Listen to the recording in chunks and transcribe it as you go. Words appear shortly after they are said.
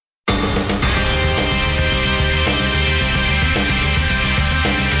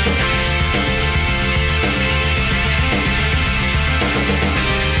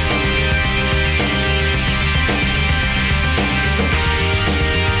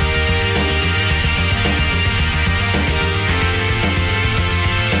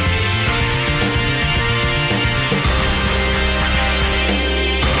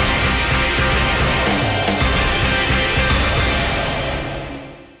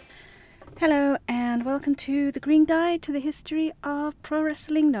welcome to the Green Guide to the History of Pro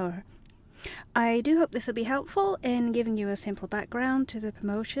Wrestling Noah. I do hope this will be helpful in giving you a simple background to the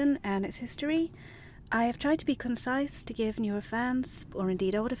promotion and its history. I have tried to be concise to give newer fans, or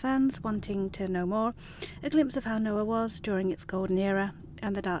indeed older fans, wanting to know more, a glimpse of how Noah was during its golden era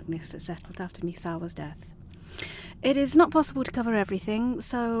and the darkness that settled after Misawa's death. It is not possible to cover everything,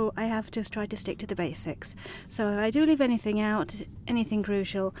 so I have just tried to stick to the basics. So if I do leave anything out, anything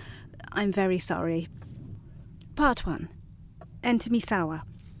crucial, I'm very sorry. Part 1. Enter Misawa.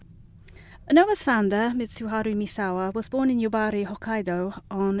 Noah's founder, Mitsuharu Misawa, was born in Yubari, Hokkaido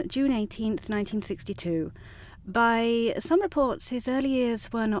on June 18, 1962. By some reports, his early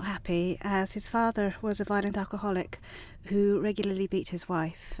years were not happy, as his father was a violent alcoholic who regularly beat his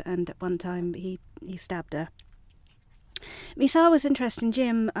wife, and at one time he stabbed her. Misawa's interest in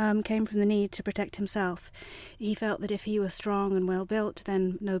gym came from the need to protect himself. He felt that if he was strong and well-built,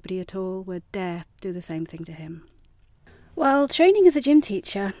 then nobody at all would dare do the same thing to him. While training as a gym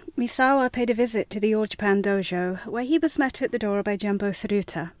teacher, Misawa paid a visit to the All Japan Dojo, where he was met at the door by Jumbo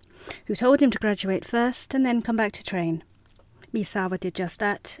Tsuruta, who told him to graduate first and then come back to train. Misawa did just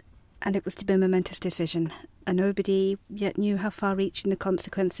that, and it was to be a momentous decision, and nobody yet knew how far-reaching the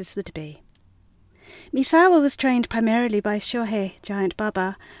consequences would be. Misawa was trained primarily by Shohei Giant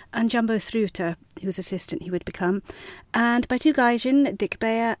Baba and Jumbo Tsuruta, whose assistant he would become, and by two gaijin, Dick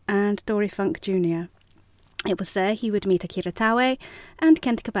Beyer and Dory Funk Jr. It was there he would meet Akira Taue and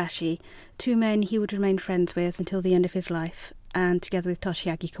Kenta Kobashi, two men he would remain friends with until the end of his life, and together with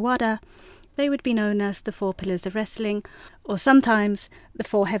Toshiaki Kawada, they would be known as the Four Pillars of Wrestling, or sometimes the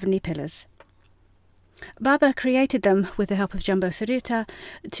Four Heavenly Pillars. Baba created them with the help of Jumbo Tsuruta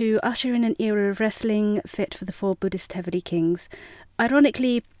to usher in an era of wrestling fit for the four Buddhist heavenly kings.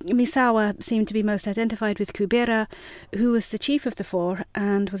 Ironically, Misawa seemed to be most identified with Kubera, who was the chief of the four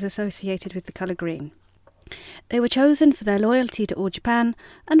and was associated with the colour green. They were chosen for their loyalty to All Japan,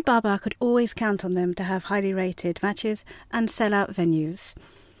 and Baba could always count on them to have highly rated matches and sell-out venues.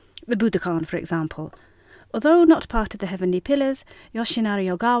 The Budokan, for example. Although not part of the Heavenly Pillars,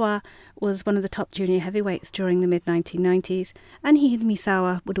 Yoshinari Ogawa was one of the top junior heavyweights during the mid-1990s, and he and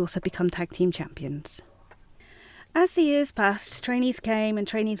Misawa would also become tag team champions. As the years passed, trainees came and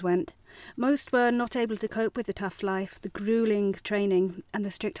trainees went. Most were not able to cope with the tough life, the gruelling training, and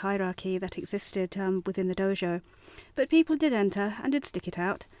the strict hierarchy that existed within the dojo. But people did enter and did stick it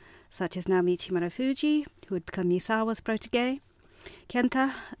out, such as Naomichi Marufuji, who had become Misawa's protege.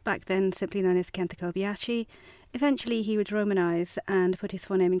 Kenta, back then simply known as Kenta Kobayashi, eventually he would romanize and put his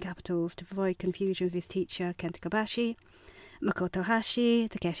forename in capitals to avoid confusion with his teacher Kenta Kobashi. Makoto Hashi,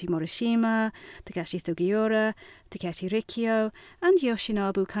 Takeshi Morishima, Takashi Sugiura, Takeshi Rikyo, and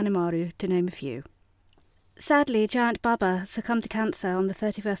Yoshinobu Kanemaru, to name a few. Sadly, Giant Baba succumbed to cancer on the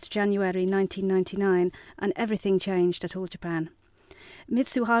 31st of January 1999, and everything changed at All Japan.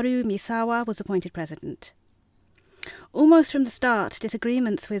 Mitsuharu Misawa was appointed president. Almost from the start,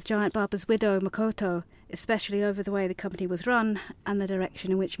 disagreements with Giant Baba's widow, Makoto, especially over the way the company was run and the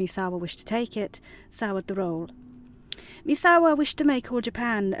direction in which Misawa wished to take it, soured the role. Misawa wished to make All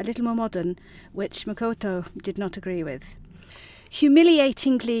Japan a little more modern, which Makoto did not agree with.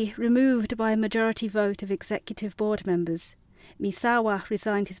 Humiliatingly removed by a majority vote of executive board members, Misawa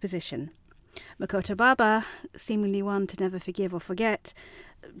resigned his position. Makoto Baba, seemingly one to never forgive or forget,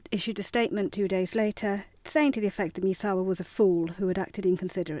 issued a statement 2 days later, saying to the effect that Misawa was a fool who had acted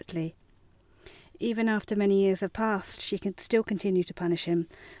inconsiderately. Even after many years have passed, she can still continue to punish him,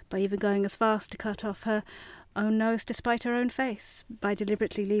 by even going as far as to cut off her own nose to spite her own face, by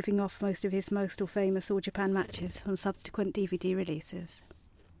deliberately leaving off most of his most famous All Japan matches on subsequent DVD releases.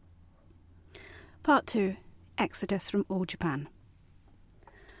 Part 2. Exodus from All Japan.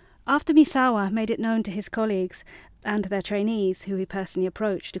 After Misawa made it known to his colleagues and their trainees, who he personally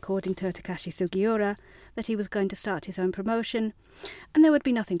approached according to Takashi Sugiura, that he was going to start his own promotion, and there would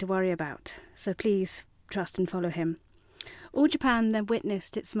be nothing to worry about, so please trust and follow him. All Japan then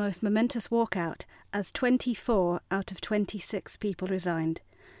witnessed its most momentous walkout as 24 out of 26 people resigned.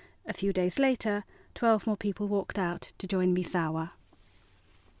 A few days later, 12 more people walked out to join Misawa.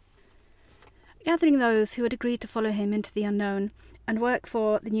 Gathering those who had agreed to follow him into the unknown and work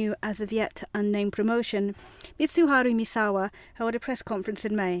for the new as-of-yet unnamed promotion, Mitsuharu Misawa held a press conference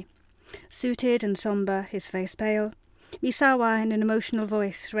in May. Suited and sombre, his face pale, Misawa in an emotional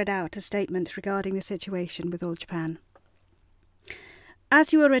voice read out a statement regarding the situation with All Japan.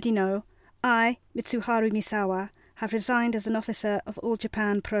 As you already know, I, Mitsuharu Misawa, have resigned as an officer of All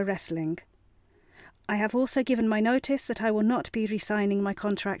Japan Pro Wrestling. I have also given my notice that I will not be re-signing my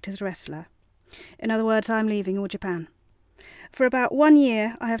contract as a wrestler. In other words, I'm leaving All Japan. For about 1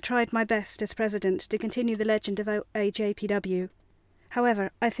 year, I have tried my best as president to continue the legend of AJPW.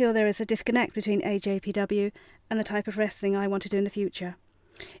 However, I feel there is a disconnect between AJPW and the type of wrestling I want to do in the future.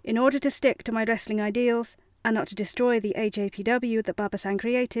 In order to stick to my wrestling ideals and not to destroy the AJPW that Baba-san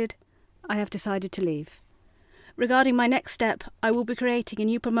created, I have decided to leave. Regarding my next step, I will be creating a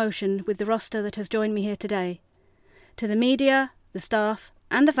new promotion with the roster that has joined me here today. To the media, the staff,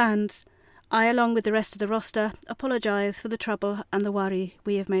 and the fans, I, along with the rest of the roster, apologise for the trouble and the worry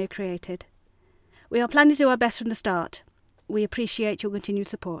we may have created. We are planning to do our best from the start. We appreciate your continued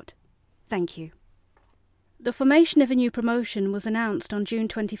support. Thank you. The formation of a new promotion was announced on June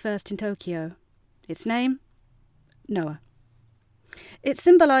 21st in Tokyo. Its name? Noah. It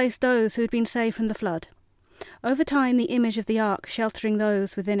symbolised those who had been saved from the flood. Over time, the image of the ark sheltering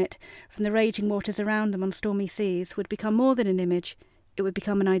those within it from the raging waters around them on stormy seas would become more than an image, it would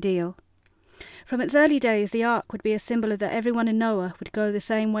become an ideal. From its early days, the ark would be a symbol of that everyone in Noah would go the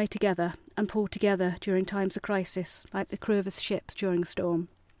same way together and pull together during times of crisis, like the crew of a ship during a storm.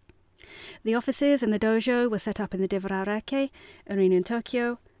 The offices and the dojo were set up in the Devararake arena in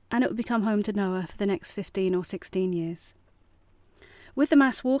Tokyo, and it would become home to Noah for the next 15 or 16 years. With the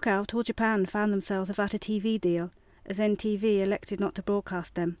mass walkout, All Japan found themselves without a TV deal, as NTV elected not to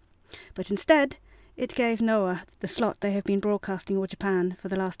broadcast them. But instead, it gave Noah the slot they have been broadcasting All Japan for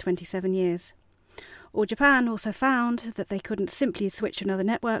the last 27 years. All Japan also found that they couldn't simply switch to another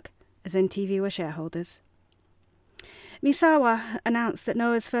network, as NTV were shareholders. Misawa announced that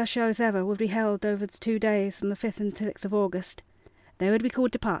Noah's first shows ever would be held over the 2 days on the 5th and 6th of August. They would be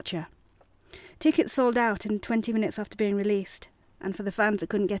called Departure. Tickets sold out in 20 minutes after being released, and for the fans that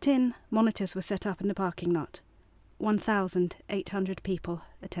couldn't get in, monitors were set up in the parking lot. 1,800 people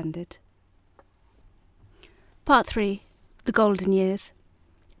attended. Part 3. The Golden Years,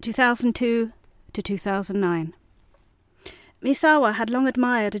 2002 to 2009. Misawa had long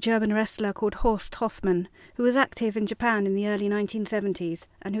admired a German wrestler called Horst Hoffmann, who was active in Japan in the early 1970s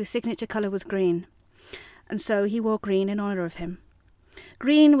and whose signature colour was green. And so he wore green in honour of him.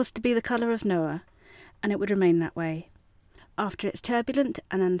 Green was to be the colour of Noah, and it would remain that way. After its turbulent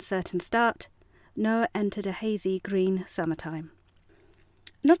and uncertain start, Noah entered a hazy green summertime.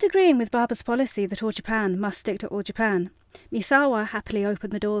 Not agreeing with Baba's policy that All Japan must stick to All Japan, Misawa happily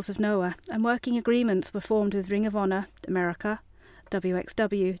opened the doors of Noah, and working agreements were formed with Ring of Honor, America,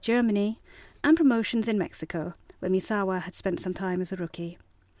 WXW, Germany, and promotions in Mexico, where Misawa had spent some time as a rookie.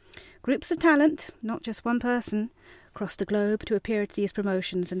 Groups of talent, not just one person, crossed the globe to appear at these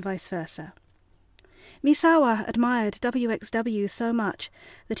promotions and vice versa. Misawa admired WXW so much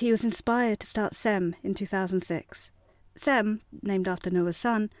that he was inspired to start SEM in 2006. SEM, named after Noah's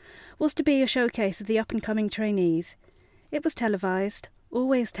son, was to be a showcase of the up-and-coming trainees. It was televised,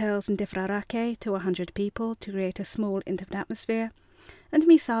 always tells in Devararake to 100 people to create a small intimate atmosphere, and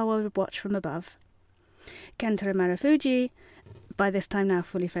Misawa would watch from above. Kenta and Marufuji, by this time now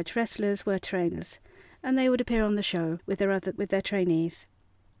fully fledged wrestlers, were trainers, and they would appear on the show with their trainees.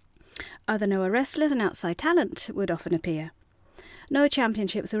 Other Noah wrestlers and outside talent would often appear. No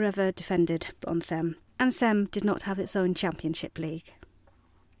championships were ever defended on SEM, and SEM did not have its own championship league.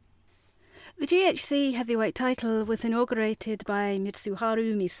 The GHC heavyweight title was inaugurated by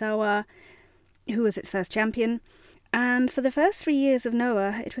Mitsuharu Misawa, who was its first champion, and for the first 3 years of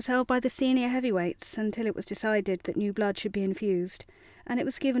Noah it was held by the senior heavyweights until it was decided that new blood should be infused, and it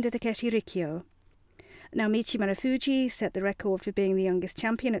was given to Takeshi Rikyo. Naomichi Marufuji set the record for being the youngest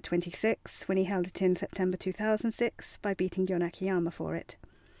champion at 26 when he held it in September 2006 by beating Gon Akiyama for it.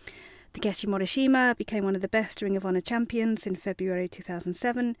 Takeshi Morishima became one of the best Ring of Honor champions in February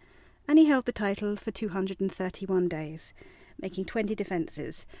 2007, and he held the title for 231 days, making 20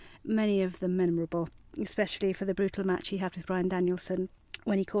 defences, many of them memorable, especially for the brutal match he had with Bryan Danielson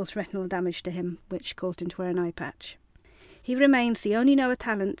when he caused retinal damage to him, which caused him to wear an eye patch. He remains the only Noah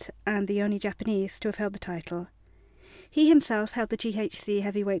talent and the only Japanese to have held the title. He himself held the GHC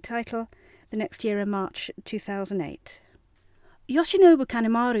heavyweight title the next year in March 2008. Yoshinobu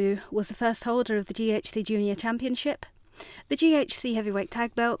Kanemaru was the first holder of the GHC Junior Championship. The GHC heavyweight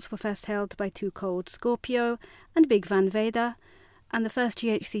tag belts were first held by Too Cold Scorpio and Big Van Vader, and the first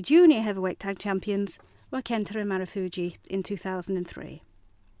GHC Junior heavyweight tag champions were Kenta and Marufuji in 2003.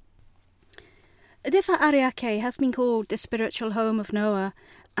 Defa Ariake has been called the spiritual home of Noah,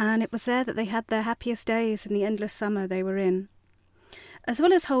 and it was there that they had their happiest days in the endless summer they were in. As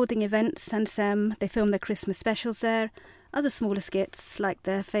well as holding events and SEM, they filmed their Christmas specials there, other smaller skits like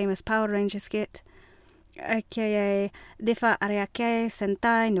their famous Power Ranger skit, aka Defa Ariake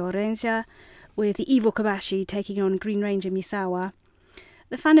Sentai no Ranger, with the evil Kobashi taking on Green Ranger Misawa,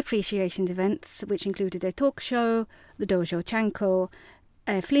 The fan appreciation events, which included a talk show, the Dojo Chanko,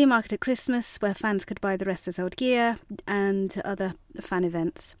 a flea market at Christmas where fans could buy the wrestlers' old gear, and other fan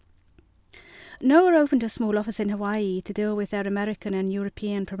events. Noah opened a small office in Hawaii to deal with their American and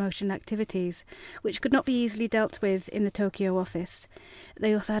European promotional activities, which could not be easily dealt with in the Tokyo office.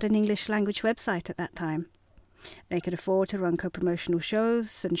 They also had an English language website at that time. They could afford to run co-promotional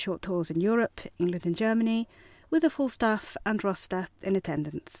shows and short tours in Europe, England and Germany, with a full staff and roster in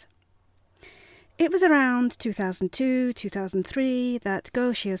attendance. It was around 2002-2003 that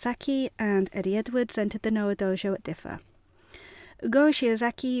Go Shiozaki and Eddie Edwards entered the Noah Dojo at Diffa. Go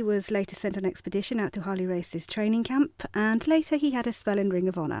Shiozaki was later sent on expedition out to Harley Race's training camp, and later he had a spell in Ring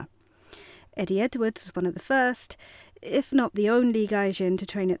of Honor. Eddie Edwards was one of the first, if not the only gaijin to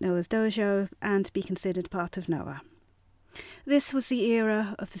train at Noah's dojo and be considered part of Noah. This was the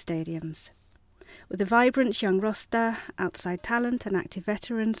era of the stadiums. With a vibrant young roster, outside talent and active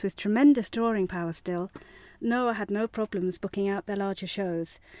veterans with tremendous drawing power still, Noah had no problems booking out their larger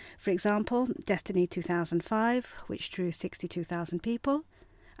shows. For example, Destiny 2005, which drew 62,000 people,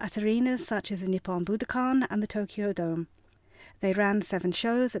 at arenas such as the Nippon Budokan and the Tokyo Dome. They ran 7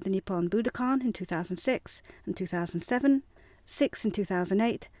 shows at the Nippon Budokan in 2006 and 2007, 6 in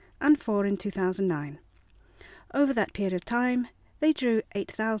 2008 and 4 in 2009. Over that period of time, they drew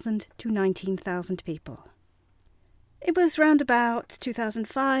 8,000 to 19,000 people. It was round about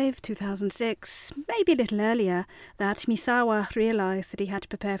 2005, 2006, maybe a little earlier, that Misawa realised that he had to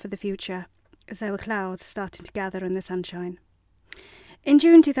prepare for the future, as there were clouds starting to gather in the sunshine. In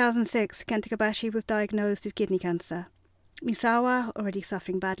June 2006, Kenta Kobashi was diagnosed with kidney cancer. Misawa, already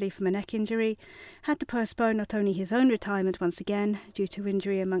suffering badly from a neck injury, had to postpone not only his own retirement once again due to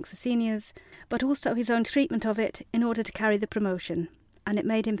injury amongst the seniors, but also his own treatment of it in order to carry the promotion, and it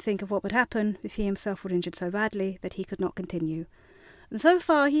made him think of what would happen if he himself were injured so badly that he could not continue. And so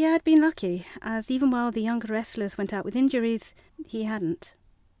far he had been lucky, as even while the younger wrestlers went out with injuries, he hadn't.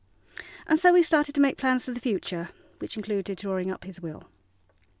 And so he started to make plans for the future, which included drawing up his will.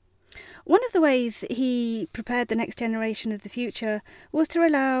 One of the ways he prepared the next generation of the future was to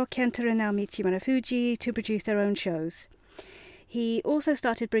allow Kenta and Naomichi Marufuji to produce their own shows. He also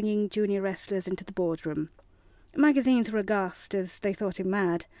started bringing junior wrestlers into the boardroom. Magazines were aghast as they thought him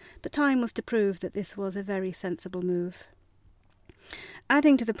mad, but time was to prove that this was a very sensible move.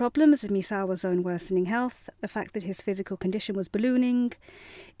 Adding to the problems of Misawa's own worsening health, the fact that his physical condition was ballooning,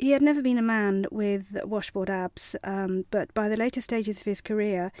 he had never been a man with washboard abs, but by the later stages of his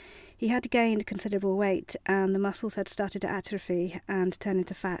career, he had gained considerable weight and the muscles had started to atrophy and turn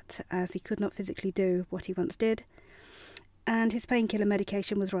into fat as he could not physically do what he once did, and his painkiller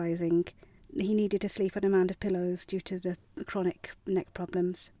medication was rising. He needed to sleep on a mound of pillows due to the chronic neck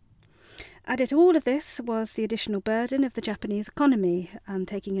problems. Added to all of this was the additional burden of the Japanese economy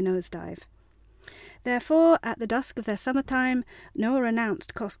taking a nosedive. Therefore, at the dusk of their summertime, Noah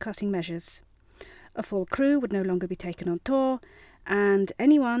announced cost-cutting measures. A full crew would no longer be taken on tour, and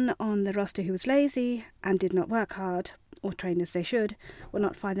anyone on the roster who was lazy and did not work hard, or train as they should, would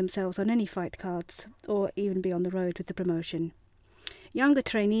not find themselves on any fight cards, or even be on the road with the promotion. Younger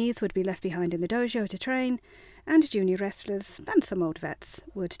trainees would be left behind in the dojo to train, and junior wrestlers and some old vets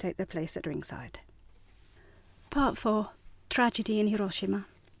would take their place at ringside. Part 4. Tragedy in Hiroshima.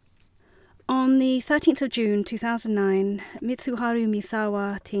 On the 13th of June 2009, Mitsuharu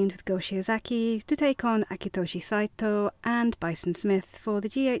Misawa teamed with Go Shiozaki to take on Akitoshi Saito and Bison Smith for the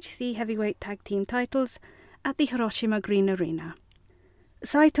GHC Heavyweight Tag Team titles at the Hiroshima Green Arena.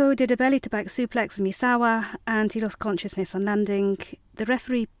 Saito did a belly-to-back suplex with Misawa and he lost consciousness on landing. The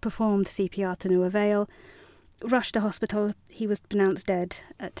referee performed CPR to no avail. Rushed to hospital, he was pronounced dead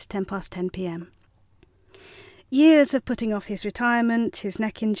at 10 p.m. Years of putting off his retirement, his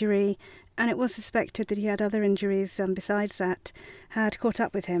neck injury, and it was suspected that he had other injuries besides that, had caught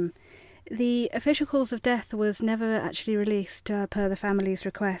up with him. The official cause of death was never actually released per the family's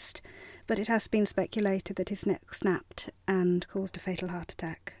request, but it has been speculated that his neck snapped and caused a fatal heart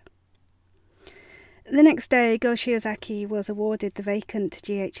attack. The next day, Go Shiozaki was awarded the vacant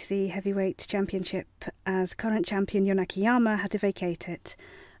GHC Heavyweight Championship as current champion Yon Akiyama had to vacate it.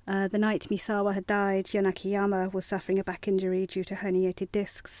 The night Misawa had died, Yon Akiyama was suffering a back injury due to herniated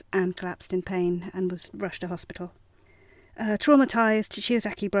discs and collapsed in pain and was rushed to hospital. Traumatised,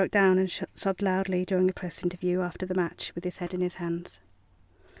 Shiozaki broke down and sobbed loudly during a press interview after the match with his head in his hands.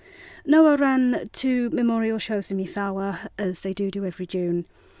 Noah ran 2 memorial shows in Misawa, as they do every June.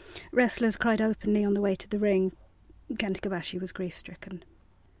 Wrestlers cried openly on the way to the ring. Kenta Kobashi was grief-stricken.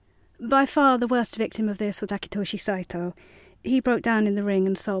 By far the worst victim of this was Akitoshi Saito. He broke down in the ring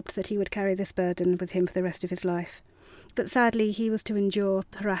and sobbed that he would carry this burden with him for the rest of his life. but sadly he was to endure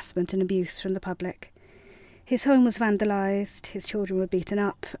harassment and abuse from the public. His home was vandalised, his children were beaten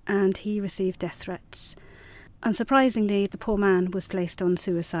up, and he received death threats. Unsurprisingly, the poor man was placed on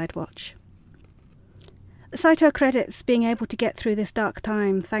suicide watch. Saito credits being able to get through this dark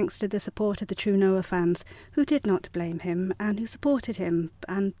time thanks to the support of the true Noah fans, who did not blame him and who supported him,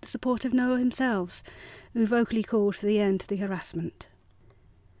 and the support of Noah himself, who vocally called for the end to the harassment.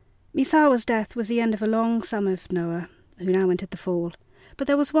 Misawa's death was the end of a long summer for Noah, who now entered the fall, but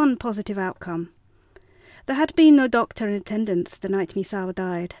there was one positive outcome. There had been no doctor in attendance the night Misawa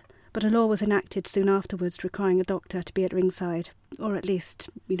died, but a law was enacted soon afterwards requiring a doctor to be at ringside, or at least,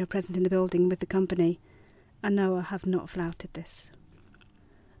 present in the building with the company, and Noah have not flouted this.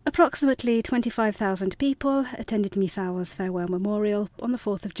 Approximately 25,000 people attended Misawa's farewell memorial on the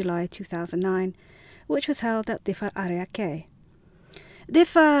 4th of July 2009, which was held at Diffa Ariake.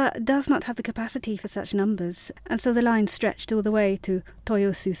 Diffa does not have the capacity for such numbers, and so the line stretched all the way to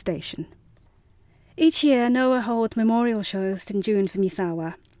Toyosu Station. Each year, Noah holds memorial shows in June for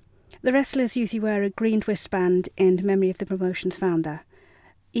Misawa. The wrestlers usually wear a green wristband in memory of the promotion's founder,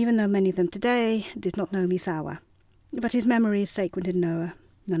 even though many of them today did not know Misawa. But his memory is sacred in Noah,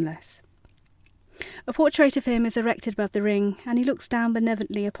 nonetheless. A portrait of him is erected above the ring, and he looks down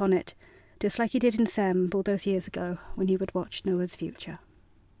benevolently upon it, just like he did in Sem all those years ago when he would watch Noah's future.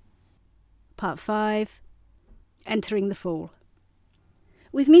 Part 5. Entering the Fall.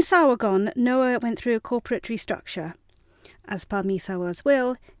 With Misawa gone, Noah went through a corporate restructure. As per Misawa's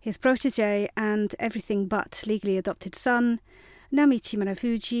will, his protégé and everything but legally adopted son, Namichi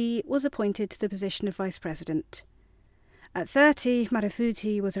Marufuji, was appointed to the position of vice president. At 30,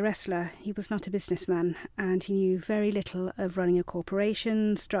 Marufuji was a wrestler. He was not a businessman, and he knew very little of running a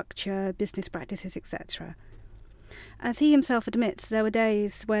corporation, structure, business practices, etc. As he himself admits, there were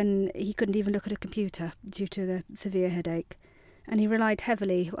days when he couldn't even look at a computer due to the severe headache, and he relied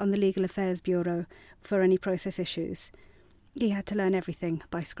heavily on the Legal Affairs Bureau for any process issues. He had to learn everything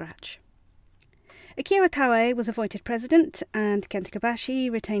by scratch. Akira Taue was appointed president, and Kenta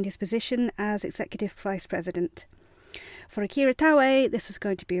Kobashi retained his position as executive vice president. For Akira Taue, this was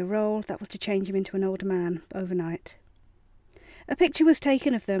going to be a role that was to change him into an older man overnight. A picture was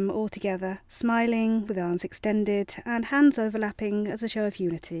taken of them all together, smiling, with arms extended, and hands overlapping as a show of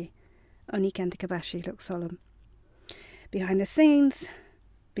unity. Only Kenta Kobashi looked solemn. Behind the scenes,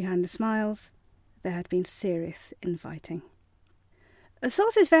 behind the smiles, there had been serious infighting.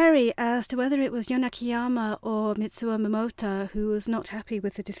 Sources vary as to whether it was Yon Akiyama or Mitsuo Momota who was not happy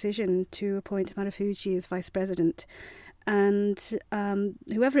with the decision to appoint Marufuji as vice president, and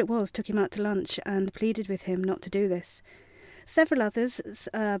whoever it was took him out to lunch and pleaded with him not to do this. Several others,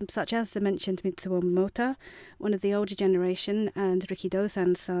 such as the mentioned Mitsuo Momota, one of the older generation, and Riki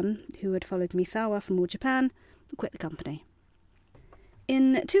Dosan's son, who had followed Misawa from All Japan, quit the company.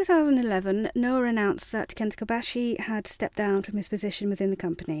 In 2011, Noah announced that Kenta Kobashi had stepped down from his position within the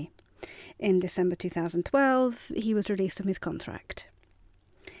company. In December 2012, he was released from his contract.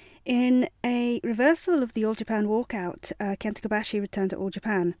 In a reversal of the All Japan walkout, Kenta Kobashi returned to All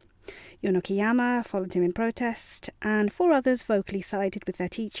Japan. Yon Akiyama followed him in protest, and 4 others vocally sided with their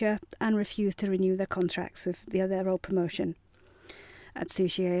teacher and refused to renew their contracts with their old promotion.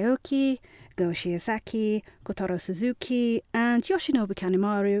 Atsushi Aoki, Go Shiosaki, Kotaro Suzuki, and Yoshinobu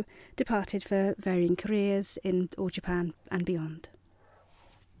Kanemaru departed for varying careers in All Japan and beyond.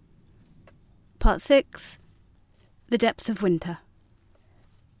 Part 6. The Depths of Winter.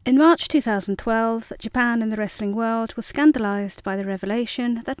 In March 2012, Japan and the wrestling world was scandalised by the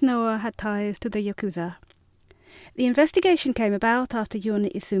revelation that Noah had ties to the Yakuza. The investigation came about after Yun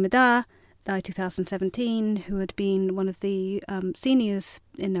Isumida, died 2017, who had been one of the seniors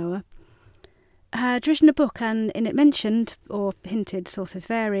in Noah, had written a book, and in it mentioned, or hinted, sources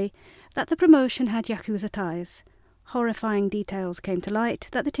vary, that the promotion had Yakuza ties. Horrifying details came to light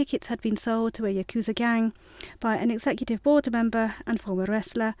that the tickets had been sold to a Yakuza gang by an executive board member and former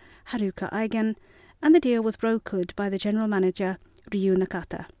wrestler, Haruka Eigen, and the deal was brokered by the general manager, Ryu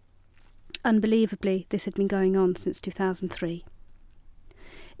Nakata. Unbelievably, this had been going on since 2003.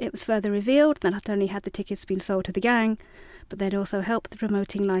 It was further revealed that not only had the tickets been sold to the gang, but they'd also helped the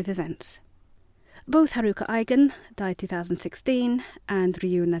promoting live events. Both Haruka Eigen, died 2016, and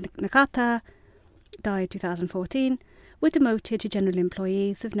Ryu Nakata, died 2014, were demoted to general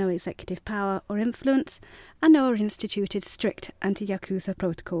employees of no executive power or influence, and Noah instituted strict anti-Yakuza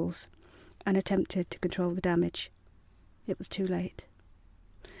protocols and attempted to control the damage. It was too late.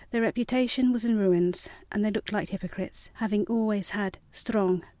 Their reputation was in ruins, and they looked like hypocrites, having always had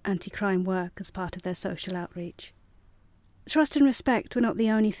strong anti-crime work as part of their social outreach. Trust and respect were not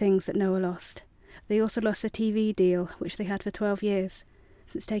the only things that Noah lost. They also lost a TV deal, which they had for 12 years,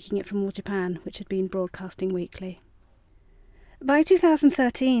 since taking it from All Japan, which had been broadcasting weekly. By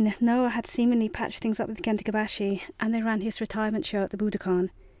 2013, Noah had seemingly patched things up with Kenta Kobashi, and they ran his retirement show at the Budokan.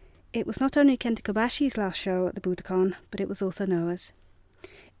 It was not only Kenta Kobashi's last show at the Budokan, but it was also Noah's.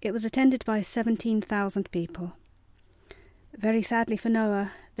 It was attended by 17,000 people. Very sadly for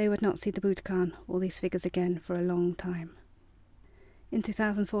Noah, they would not see the Budokan or these figures again for a long time. In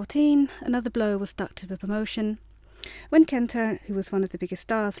 2014, another blow was struck to the promotion when Kenta, who was one of the biggest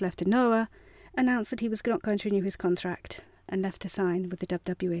stars left in Noah, announced that he was not going to renew his contract and left to sign with the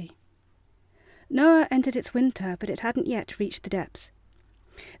WWE. Noah entered its winter, but it hadn't yet reached the depths.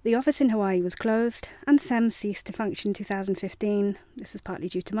 The office in Hawaii was closed, and SEM ceased to function in 2015. This was partly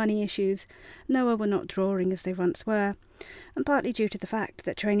due to money issues. Noah were not drawing as they once were, and partly due to the fact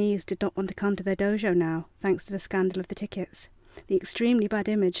that trainees did not want to come to their dojo now, thanks to the scandal of the tickets, the extremely bad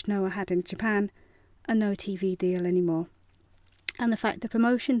image Noah had in Japan, and no TV deal anymore, and the fact the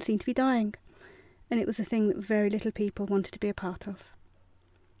promotion seemed to be dying, and it was a thing that very little people wanted to be a part of.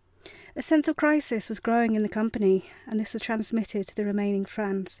 A sense of crisis was growing in the company, and this was transmitted to the remaining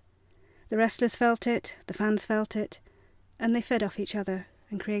fans. The wrestlers felt it, the fans felt it, and they fed off each other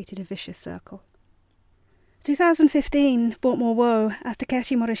and created a vicious circle. 2015 brought more woe as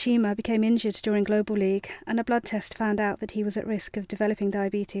Takeshi Morishima became injured during Global League, and a blood test found out that he was at risk of developing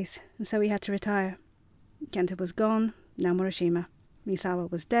diabetes, and so he had to retire. Kenta was gone, now Morishima. Misawa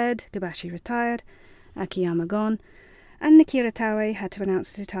was dead, Kobashi retired, Akiyama gone, and Akira Taue had to announce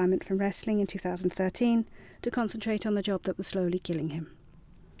his retirement from wrestling in 2013 to concentrate on the job that was slowly killing him.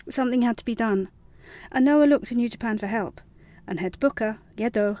 Something had to be done, and Noah looked to New Japan for help, and head booker,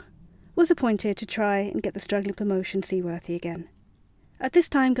 Gedo, was appointed to try and get the struggling promotion seaworthy again. At this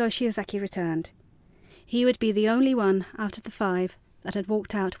time, Go Shiozaki returned. He would be the only one out of the 5 that had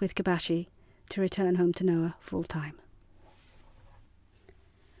walked out with Kobashi to return home to Noah full-time.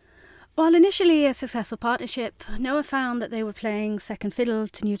 While initially a successful partnership, Noah found that they were playing second fiddle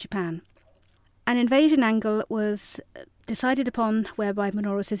to New Japan. An invasion angle was decided upon whereby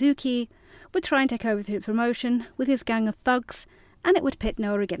Minoru Suzuki would try and take over the promotion with his gang of thugs, and it would pit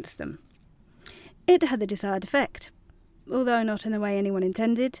Noah against them. It had the desired effect, although not in the way anyone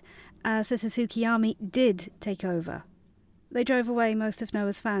intended, as the Suzuki army did take over. They drove away most of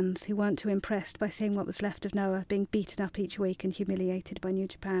Noah's fans, who weren't too impressed by seeing what was left of Noah being beaten up each week and humiliated by New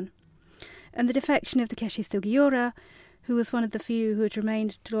Japan. And the defection of Takeshi Sugiura, who was one of the few who had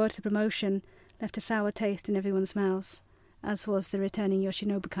remained loyal to the promotion, left a sour taste in everyone's mouths, as was the returning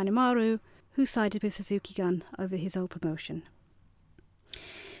Yoshinobu Kanemaru, who sided with Suzuki-gun over his old promotion.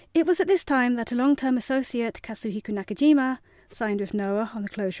 It was at this time that a long-term associate, Kazuhiko Nakajima, signed with Noah on the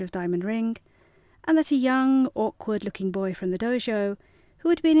closure of Diamond Ring, and that a young, awkward-looking boy from the dojo, who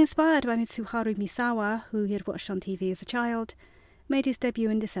had been inspired by Mitsuharu Misawa, who he had watched on TV as a child, made his debut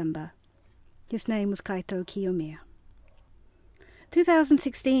in December. His name was Kaito Kiyomiya.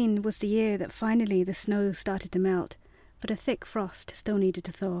 2016 was the year that finally the snow started to melt, but a thick frost still needed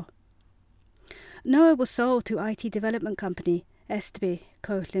to thaw. Noah was sold to IT development company Estby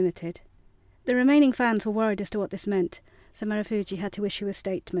Co. Limited. The remaining fans were worried as to what this meant, so Marufuji had to issue a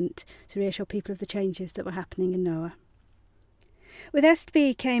statement to reassure people of the changes that were happening in Noah. With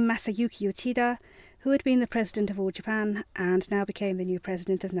Estby came Masayuki Yoshida, who had been the president of All Japan and now became the new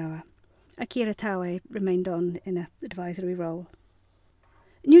president of Noah. Akira Taue remained on in an advisory role.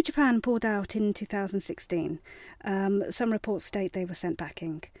 New Japan pulled out in 2016. Some reports state they were sent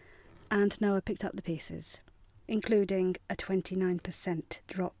packing, and Noah picked up the pieces, including a 29%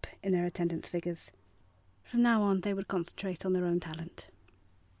 drop in their attendance figures. From now on, they would concentrate on their own talent.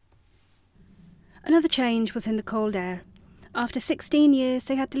 Another change was in the cold air. After 16 years,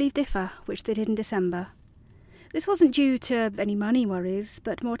 they had to leave Diffa, which they did in December. This wasn't due to any money worries,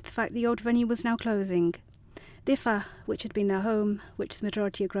 but more to the fact the old venue was now closing. Diffa, which had been their home, which the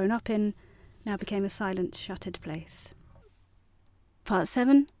majority had grown up in, now became a silent, shuttered place. Part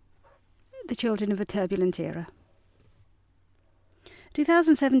 7. The Children of a Turbulent Era.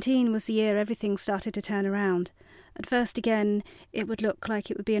 2017 was the year everything started to turn around. At first again, it would look like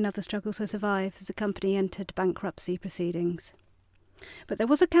it would be another struggle to survive as the company entered bankruptcy proceedings. But there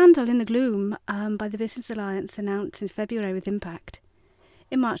was a candle in the gloom by the Business Alliance announced in February with Impact.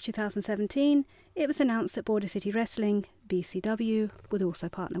 In March 2017, it was announced that Border City Wrestling, BCW, would also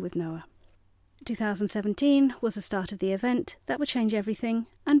partner with Noah. 2017 was the start of the event that would change everything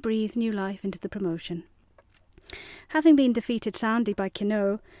and breathe new life into the promotion. Having been defeated soundly by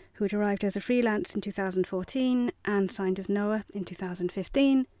Kino, who had arrived as a freelance in 2014 and signed with Noah in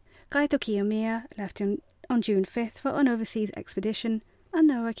 2015, Kaito Kiyomiya left on June 5th for an overseas expedition and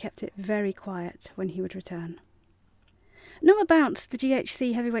Noah kept it very quiet when he would return. Noah bounced the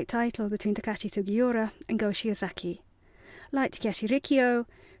GHC heavyweight title between Takashi Sugiura and Go Shiozaki. Like Takeshi Rikyo,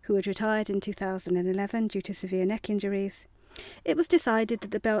 who had retired in 2011 due to severe neck injuries, it was decided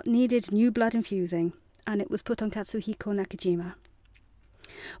that the belt needed new blood infusing, and it was put on Katsuhiko Nakajima.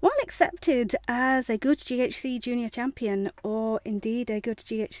 While accepted as a good GHC junior champion, or indeed a good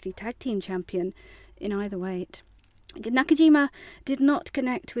GHC tag team champion in either weight, Nakajima did not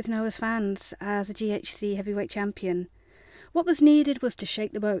connect with Noah's fans as a GHC heavyweight champion. What was needed was to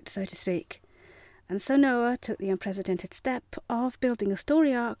shake the boat, so to speak. And so Noah took the unprecedented step of building a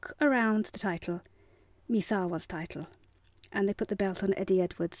story arc around the title, Misawa's title. And they put the belt on Eddie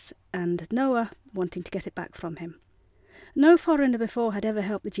Edwards, and Noah wanting to get it back from him. No foreigner before had ever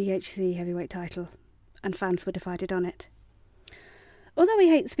held the GHC heavyweight title, and fans were divided on it. Although he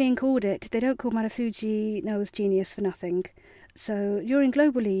hates being called it, they don't call Marufuji Noah's genius for nothing. So during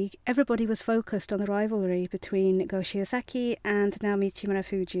Global League, everybody was focused on the rivalry between Go Shiozaki and Naomichi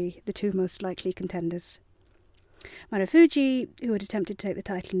Marufuji, the two most likely contenders. Marufuji, who had attempted to take the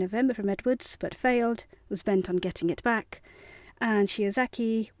title in November from Edwards but failed, was bent on getting it back, and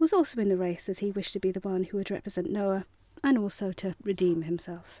Shiozaki was also in the race as he wished to be the one who would represent Noah and also to redeem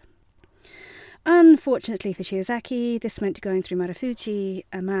himself. Unfortunately for Shiozaki, this meant going through Marufuji,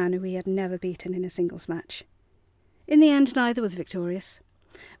 a man who he had never beaten in a singles match. In the end, neither was victorious,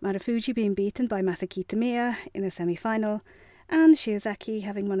 Marufuji being beaten by Masaki Tamiya in the semi-final, and Shiozaki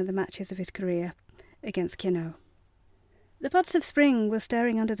having one of the matches of his career against Kenoh. The pods of spring were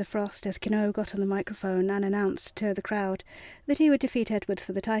stirring under the frost as Kenoh got on the microphone and announced to the crowd that he would defeat Edwards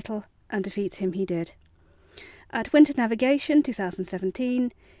for the title, and defeat him he did. At Winter Navigation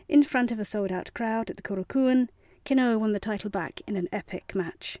 2017, in front of a sold-out crowd at the Korakuen, Kenoh won the title back in an epic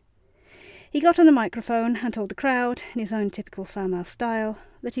match. He got on the microphone and told the crowd, in his own typical foul-mouthed style,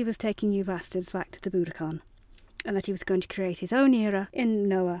 that he was taking you bastards back to the Budokan, and that he was going to create his own era in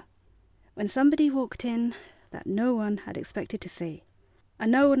Noah, when somebody walked in that no one had expected to see,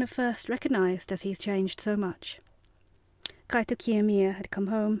 and no one at first recognised as he's changed so much. Kaito Kiyomiya had come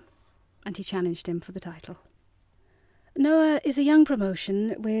home, and he challenged him for the title. Noah is a young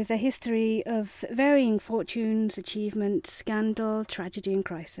promotion with a history of varying fortunes, achievement, scandal, tragedy and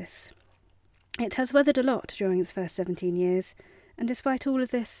crisis. It has weathered a lot during its first 17 years, and despite all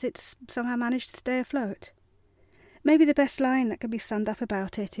of this, it's somehow managed to stay afloat. Maybe the best line that can be summed up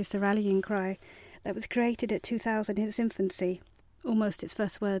about it is the rallying cry that was created at 2000 in its infancy. Almost its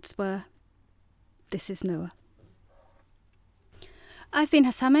first words were, "This is Noah." I've been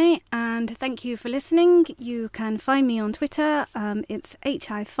Hasame, and thank you for listening. You can find me on Twitter. It's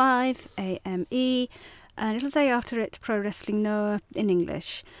HI5AME, and it'll say after it Pro Wrestling Noah in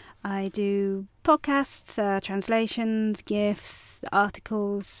English. I do podcasts, translations, GIFs,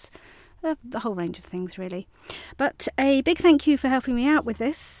 articles, a whole range of things really. But a big thank you for helping me out with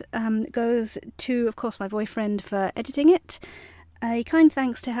this goes to, of course, my boyfriend for editing it. A kind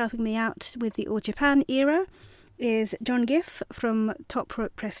thanks to helping me out with the All Japan era is John Giff from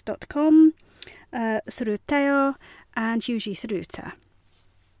topropepress.com, Suruteo, and Yuji Suruta.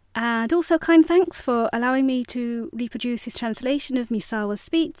 And also kind thanks for allowing me to reproduce his translation of Misawa's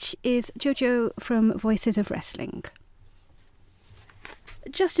speech is Jojo from Voices of Wrestling.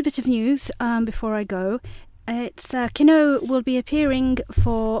 Just a bit of news before I go. It's Kenoh will be appearing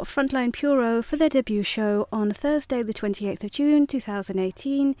for Frontline Puro for their debut show on Thursday the 28th of June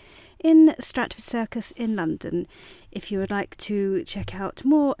 2018 in Stratford Circus in London. If you would like to check out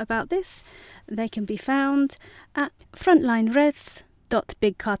more about this, they can be found at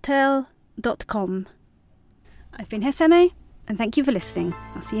frontlineres.bigcartel.com. I've been Heseme, and thank you for listening.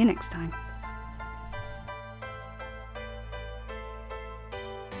 I'll see you next time.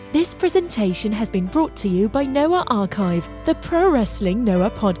 This presentation has been brought to you by Noah Archive, the Pro Wrestling Noah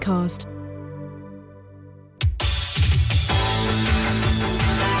podcast.